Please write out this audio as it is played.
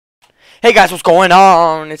Hey guys, what's going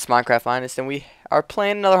on? It's Minecraft Finest, and we are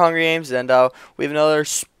playing another Hunger Games, and we have another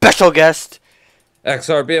special guest.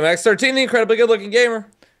 xRpMx13, the incredibly good-looking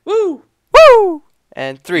gamer. Woo! Woo!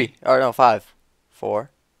 And five,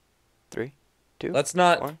 four, three, two. Let's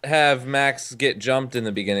not one. have Max get jumped in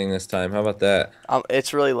the beginning this time. How about that?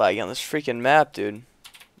 It's really laggy on this freaking map, dude.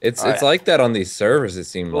 It's like that on these servers. It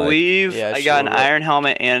seemed like. Yeah, I got an iron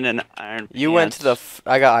helmet and an iron pants. You went to the.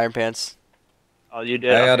 I got iron pants. Oh, you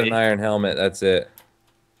did. I got an iron helmet. That's it.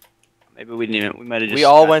 Maybe we didn't even. We might have just. We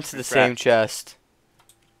all went to the same chest.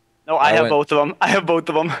 No, I have both of them. I have both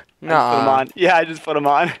of them. Nah. I just put them on. Yeah, I just put them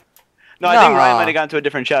on. No, I think Ryan might have gone to a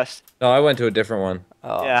different chest. No, I went to a different one.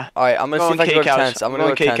 Oh. Yeah. All right, I'm gonna see if I can go to tents. I'm gonna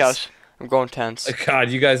go cake tents. house. I'm going tents. God,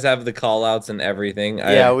 you guys have the call-outs and everything.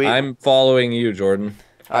 Yeah, I'm following you, Jordan.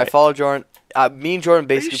 I follow Jordan. Me and Jordan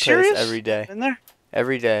basically play this every day. In there?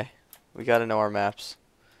 Every day. We gotta know our maps.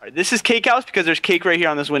 All right, this is cake house because there's cake right here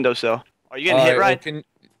on this windowsill. Are you getting hit, Ryan? Well,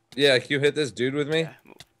 yeah, can you hit this dude with me? Yeah.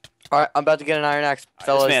 All right, I'm about to get an iron axe,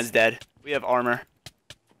 fellas. This man's dead. We have armor.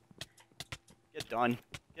 Get done.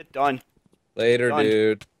 Get done. Later,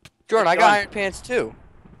 dude. Jordan, I got iron pants too.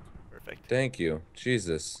 Perfect. Thank you.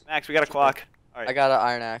 Jesus. Max, we got a clock. All right. I got an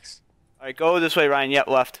iron axe. All right, go this way, Ryan. Yep,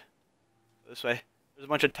 left. This way. There's a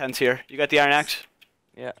bunch of tents here. You got the iron axe?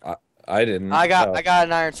 Yeah. I didn't. I got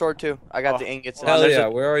an iron sword too. I got the ingots. Hell yeah!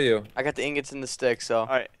 Where are you? I got the ingots and the stick. So. All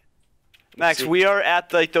right. Max, we are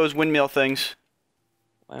at like those windmill things.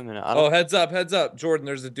 Wait a minute. Oh, heads up, Jordan.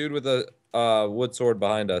 There's a dude with a wood sword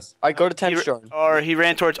behind us. I go to tents, Jordan. Or he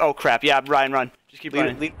ran towards. Oh crap! Yeah, Ryan, run. Just keep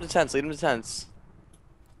running. Lead him to tents. Lead him to tents.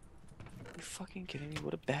 Are you fucking kidding me?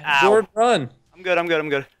 What a bad. Ow. Jordan, run. I'm good.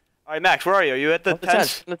 All right, Max, where are you? Are you at the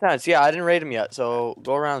tents? The tents. Yeah, I didn't raid him yet, so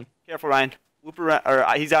go around. Careful, Ryan. Loop around. Or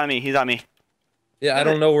he's on me. He's on me. Yeah, I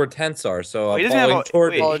don't know where tents are, so he I'm doesn't following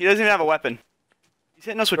toward. Wait, he doesn't even have a weapon. He's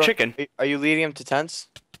hitting us with chicken. Are you leading him to tents?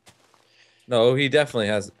 No, he definitely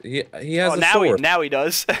has. He has a sword. Now he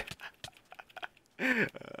does. All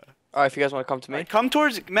right, if you guys want to come to me. Right, come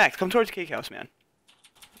towards Max. Come towards Cake House, man.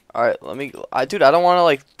 All right, dude, I don't want to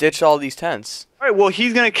like ditch all these tents. All right, well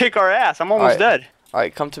he's gonna kick our ass. I'm almost dead. All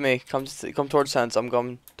right, come to me. Come towards tents. I'm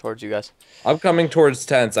going towards you guys. I'm coming towards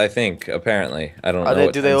tents. I think. Apparently, I don't know.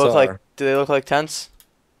 Do they look like tents?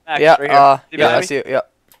 Max, Yeah. right here. Yeah, I see it. Yeah.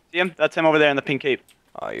 See him? That's him over there in the pink cape.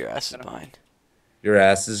 Oh, your ass is mine. Your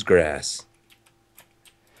ass is grass.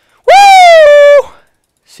 Woo!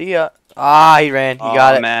 See ya. Ah, he ran. He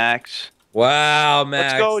got it. Max. Wow,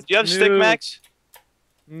 Max. Let's go. Do you have stick, Max?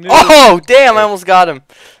 Oh, damn! I almost got him.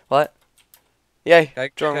 What? Yeah.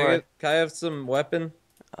 Can I have some weapon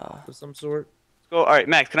of some sort? Let's go. All right,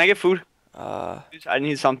 Max. Can I get food? I I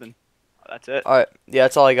need something. Oh, that's it. All right. Yeah,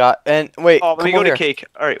 that's all I got. And wait. Oh, let me go to cake.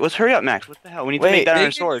 All right, let's hurry up, Max. What the hell? We need to make that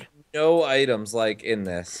iron sword. No items like in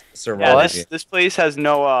this survival. Yeah, this place has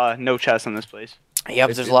no chest on this place. Yeah,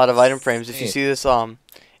 but there's a lot of item frames. If you see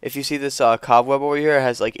this cobweb over here, it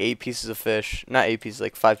has like 8 pieces of fish. Not 8 pieces,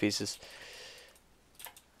 like 5 pieces.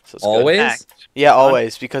 So it's always? Good. Yeah,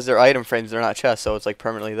 always, because they're item frames. They're not chests, so it's like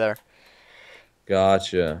permanently there.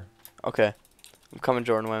 Gotcha. Okay, I'm coming,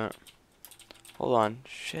 Jordan. Wait a minute. Hold on.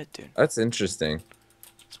 Shit, dude. That's interesting.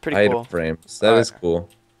 It's pretty item cool. frames. That is cool.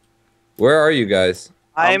 Where are you guys?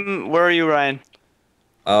 Where are you, Ryan?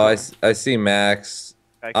 Oh, I see Max.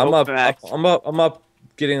 Okay, I'm up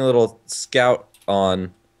getting a little scout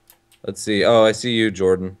on. Let's see. Oh, I see you,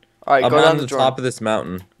 Jordan. All right, I'm go on down the to top of this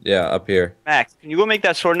mountain. Yeah, up here. Max, can you go make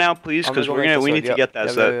that sword now, please? Because we need to get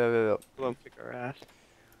that. Yep. Kick our ass.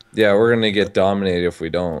 Yeah, we're gonna get dominated if we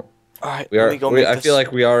don't. All right, I feel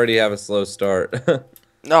like we already have a slow start.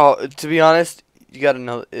 No, to be honest, you gotta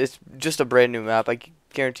know it's just a brand new map. I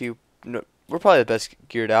guarantee you, we're probably the best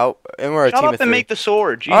geared out, and we're a team of 3. Shut up and make the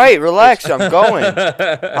sword. All right, relax. I'm going.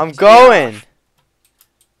 I'm going.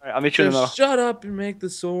 All right, I'll meet you in the middle. Shut up and make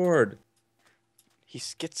the sword. He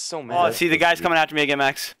gets so mad. Oh, see the guy's coming after me again,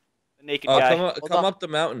 Max. The naked guy. Come up the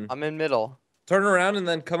mountain. I'm in middle. Turn around and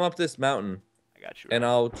then come up this mountain. I got you. And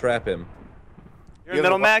I'll trap him. You're in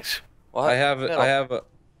middle, Max? What? I have a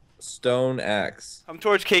stone axe. Come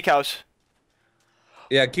towards Cake House.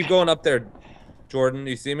 Yeah, keep going up there, Jordan.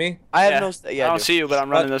 You see me? I have no. Yeah, I don't see you, but I'm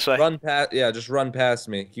running this way. Run past. Yeah, just run past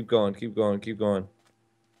me. Keep going. Keep going. Keep going.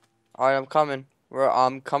 All right, I'm coming.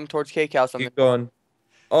 I'm coming towards Cake House. Keep going.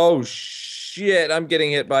 Oh shit! I'm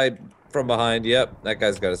getting hit from behind. Yep, that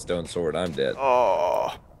guy's got a stone sword. I'm dead.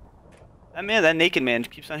 Oh, that naked man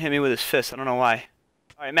keeps on hitting me with his fist. I don't know why.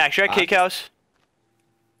 All right, Max, you're at Cake House.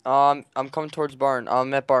 I'm coming towards barn.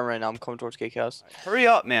 I'm at barn right now. I'm coming towards Cake House. Right, hurry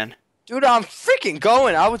up, man. Dude, I'm freaking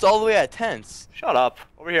going. I was all the way at tents. Shut up.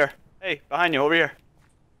 Over here. Hey, behind you. Over here.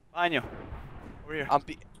 Behind you. Over here.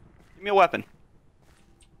 Give Give me a weapon.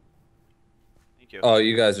 Thank you. Oh,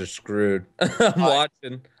 you guys are screwed. I'm Why?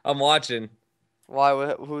 watching. I'm watching.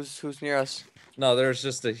 Why? Who's near us? No, there's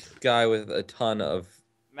just a guy with a ton of.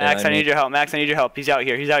 Max, I need your help. Max, I need your help. He's out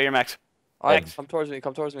here. He's out here, Max. All right, Max. come towards me.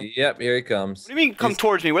 Come towards me. Yep, here he What comes. do you mean come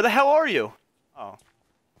towards me? Where the hell are you? Oh. All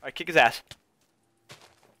right, kick his ass.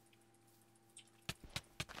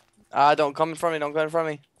 Don't come in front of me. Don't go in front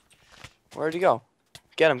of me. Where'd he go?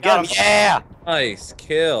 Get him. Get him. Yeah. Nice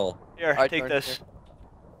kill. Here, Alright, take turn, this.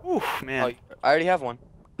 Ooh, man. Oh, I already have one.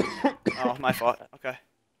 Oh, my fault. Okay.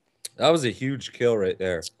 That was a huge kill right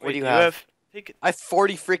there. What Wait, do you have? Take it. I have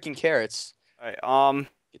 40 freaking carrots. All right.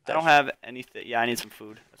 Get I that don't have anything. Yeah, I need some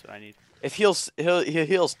food. That's what I need. If he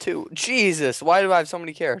heals too. Jesus, why do I have so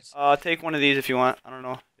many carrots? Take one of these if you want. I don't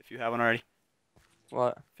know if you have one already.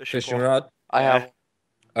 What? Fishing pole. rod. I Yeah. have.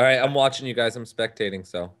 All right, I'm watching you guys. I'm spectating.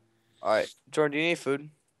 So. All right, Jordan, do you need food?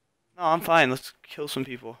 No, I'm fine. Let's kill some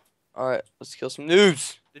people. All right, let's kill some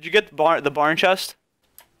noobs. Did you get the barn chest?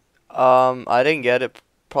 I didn't get it.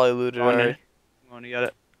 Probably looted Oh, I already. did. I'm going to get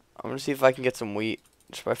it. I'm gonna see if I can get some wheat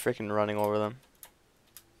just by freaking running over them.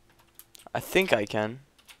 I think I can.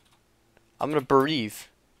 I'm gonna bereave.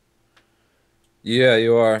 Yeah,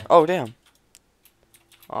 you are. Oh damn.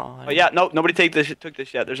 Oh Oh yeah, nope. Nobody took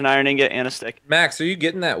this yet. There's an iron ingot and a stick. Max, are you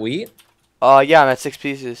getting that wheat? Yeah, I'm at 6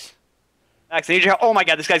 pieces. Max, I need your help. Oh my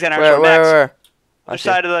God, this guy's got an iron Where, sword. where, Max, where? other Okay.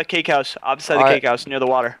 side of the cake house. Opposite side of the Alright. cake house, near the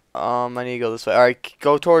water. I need to go this way. All right,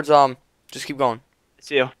 go towards Just keep going. I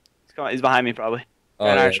see you. He's behind me probably. Oh,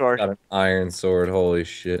 Got an yeah, iron he's sword. got an iron sword. Holy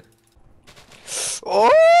shit.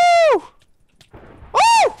 Oh!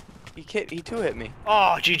 Oh! He two hit me.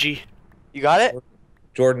 Oh, GG. You got it?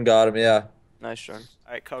 Jordan got him. Yeah. Nice, Jordan.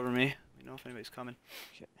 All right, cover me. Let me know if anybody's coming.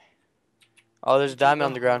 Oh, there's a diamond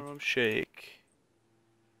on the ground. Harlem Shake.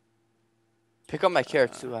 Pick up my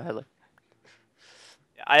carrots too. I had like.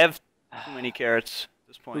 Yeah, I have too many carrots at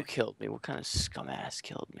this Who point. killed me? What kind of scum ass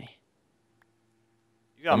killed me?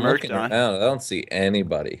 You got I'm murked looking on. around. I don't see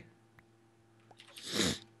anybody.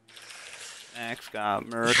 Max got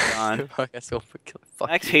murked on. Fuck, that's so fuck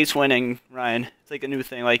Max you. hates winning, Ryan. It's like a new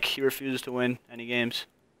thing. Like he refuses to win any games.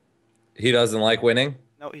 He doesn't like winning.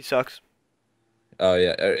 No, he sucks. Oh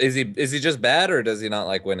yeah. Is he just bad or does he not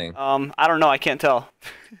like winning? I don't know. I can't tell.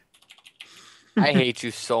 I hate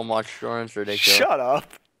you so much, Jordan. It's ridiculous. Shut up.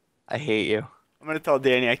 I hate you. I'm gonna tell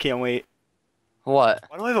Danny. I can't wait. What?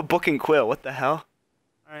 Why do I have a book and quill? What the hell?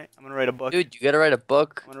 All right, I'm gonna write a book. Dude, you gotta write a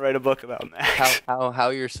book. I'm gonna write a book about Max. How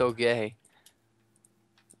you're so gay.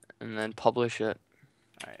 And then publish it.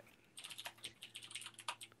 All right.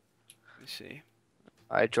 Let me see.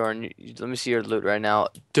 All right, Jordan. Let me see your loot right now.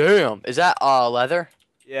 Damn. Is that leather?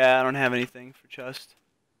 Yeah, I don't have anything for chest.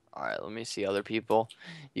 All right. Let me see other people.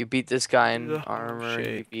 You beat this guy in The armor. You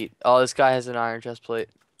shake. beat. Oh, this guy has an iron chest plate.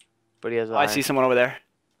 But he has. Oh, I see someone over there.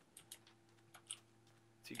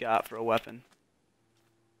 What's he got for a weapon?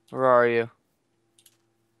 Where are you?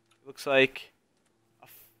 Looks like a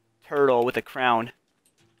turtle with a crown.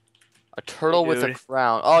 A turtle with a dude.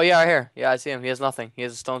 crown. Oh yeah, right here. Yeah, I see him. He has nothing. He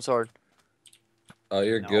has a stone sword. Oh,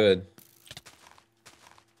 you're No. good.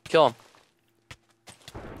 Kill him.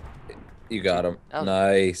 You got him. How do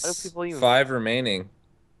Nice. people even- 5 remaining.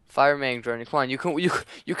 5 remaining, Jordan. Come on.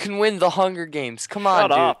 You can win the Hunger Games. Come on,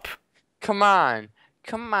 Shut dude. up. Come on.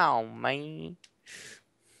 Come on, man.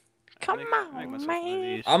 Come Make on, myself one of man.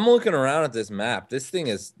 these. I'm looking around at this map. This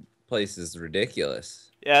place is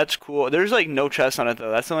ridiculous. Yeah, it's cool. There's like no chest on it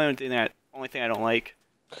though. That's the only thing I don't like.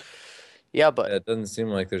 Yeah, but It doesn't seem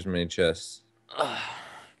like there's many chests.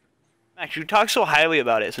 Max, you talk so highly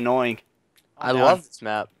about it. It's annoying. I Calm down. love this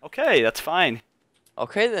map. Okay, that's fine.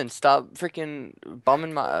 Okay, then stop freaking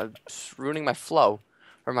bumming ruining my flow,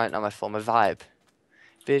 or not my flow, my vibe.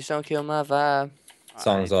 Bitch, don't kill my vibe.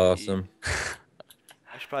 Song's Alright, awesome.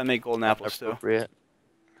 I should probably make golden apples too. Appropriate.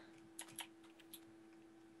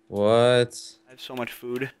 What? I have so much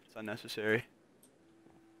food. It's unnecessary.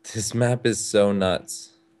 This map is so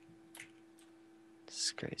nuts. This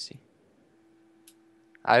is crazy.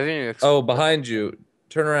 I haven't even. Oh, behind you.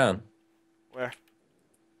 Turn around. Where?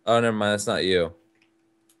 Oh, never mind. That's not you.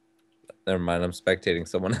 Never mind. I'm spectating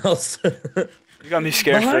someone else. You got me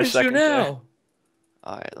scared for a Behind second. you there. now.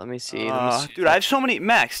 All right, let me see. Let me see. Dude, I have so many.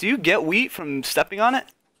 Max, do you get wheat from stepping on it?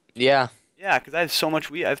 Yeah. Yeah, because I have so much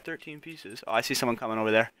wheat. I have 13 pieces. Oh, I see someone coming over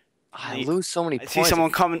there. I Neat. lose so many I points. see someone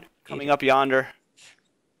coming up yonder,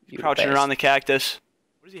 You crouching bastard. around the cactus.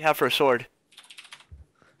 What does he have for a sword?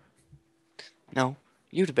 No,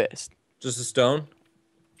 you the best. Just a stone?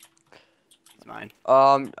 It's mine.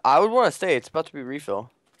 I would want to stay. It's about to be refill.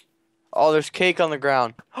 Oh, there's cake on the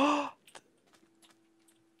ground. There's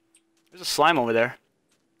a slime over there.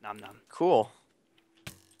 No, Nom nom. Cool.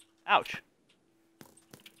 Ouch.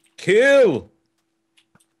 Kill.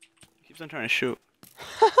 He keeps on trying to shoot.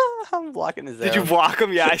 I'm blocking his Did you arrow. block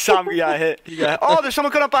him? Yeah, I saw him. He got hit. Oh, there's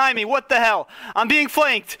someone coming up behind me. What the hell? I'm being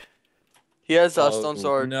flanked. He has a Oh, stone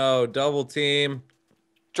sword. No, double team.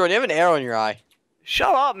 Jordan, you have an arrow in your eye.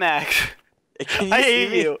 Shut up, Max. Can you I see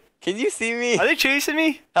hate me? you. Can you see me? Are they chasing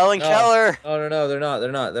me? Helen No. Keller. No, they're not.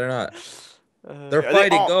 They're not. They're not. They're Are they-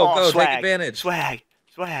 fighting. oh, Go, oh, go. swag, Take advantage. Swag.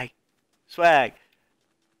 Swag. Swag.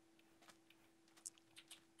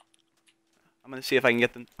 I'm gonna see if I can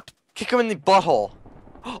get them. Kick him in the butthole.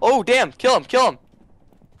 Oh, damn. Kill him. Kill him.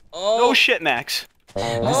 Oh, No shit, Max. This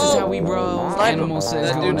is how we roll. Snipe him. Animal says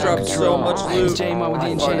That going dude out dropped so control. much It's loot. JMart with the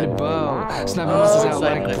enchanted bow. Sniping Oh, monsters out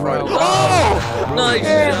sniper, like I bro. farted.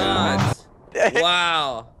 nice shot.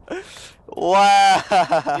 Wow. Wow.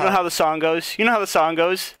 You know how the song goes? You know how the song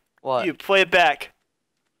goes? What? You play it back.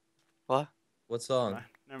 What? What song?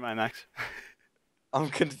 Never mind, Max. I'm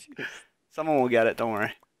confused. Someone will get it. Don't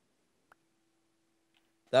worry.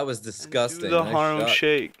 That was disgusting. Do the Nice Harlem shot.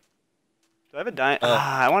 Shake. Do I have a diamond?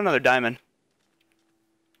 I want another diamond.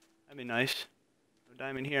 That'd be nice. No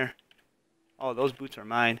diamond here. Oh, those boots are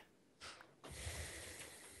mine.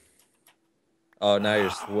 Oh, now you're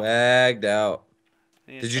swagged out.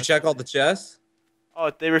 Did you check all the chests?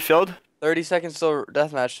 Oh, they refilled? 30 seconds till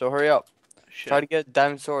deathmatch, so hurry up. Shit. Try to get a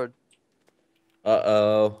diamond sword.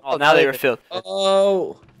 Uh-oh. Oh, now they refilled.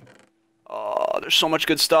 Oh. Oh, there's so much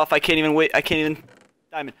good stuff. I can't even wait. I can't even.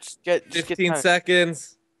 Diamond. Just get 15 diamond.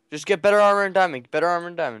 seconds. Just get better armor and diamond. Better armor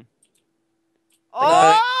and diamond.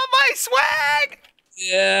 Oh, my swag!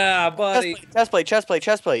 Yeah, buddy. Chest plate, chest plate,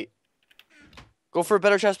 chest plate. Go for a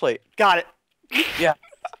better chest plate. Got it. Yeah.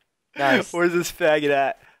 Nice. Where's this faggot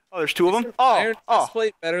at? Oh, there's two of them? Oh, Iron oh. chest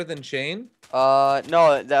plate better than chain?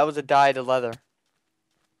 No, that was a dyed leather.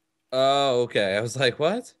 Oh, okay. I was like,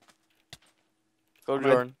 what? Go, I'm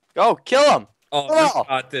gonna- Jordan. Go, kill him. Oh, Oh. we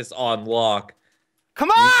got this on lock. Come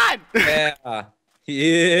on! Yeah.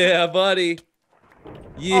 Yeah, buddy.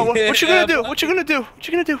 Yeah. Oh, what you gonna do? buddy. What you gonna do? What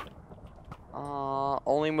you gonna do?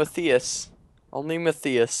 Only Matthias. Only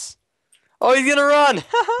Matthias. Oh, he's gonna run.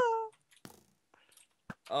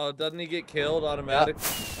 Oh, doesn't he get killed automatically?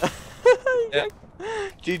 Yeah.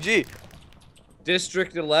 GG.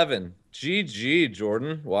 District 11. GG,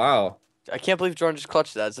 Jordan. Wow. I can't believe Jordan just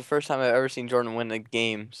clutched that. It's the first time I've ever seen Jordan win the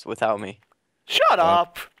games without me. Shut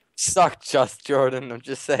up. Suck, just Jordan. I'm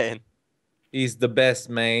just saying. He's the best,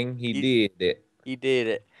 man. He did it. He did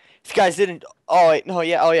it. If you guys didn't, oh wait, no,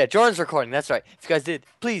 yeah, oh yeah, Jordan's recording. That's right. If you guys did,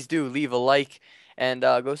 please do leave a like and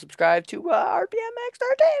go subscribe to xRpMx13.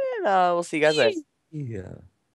 And we'll see you guys later. Yeah.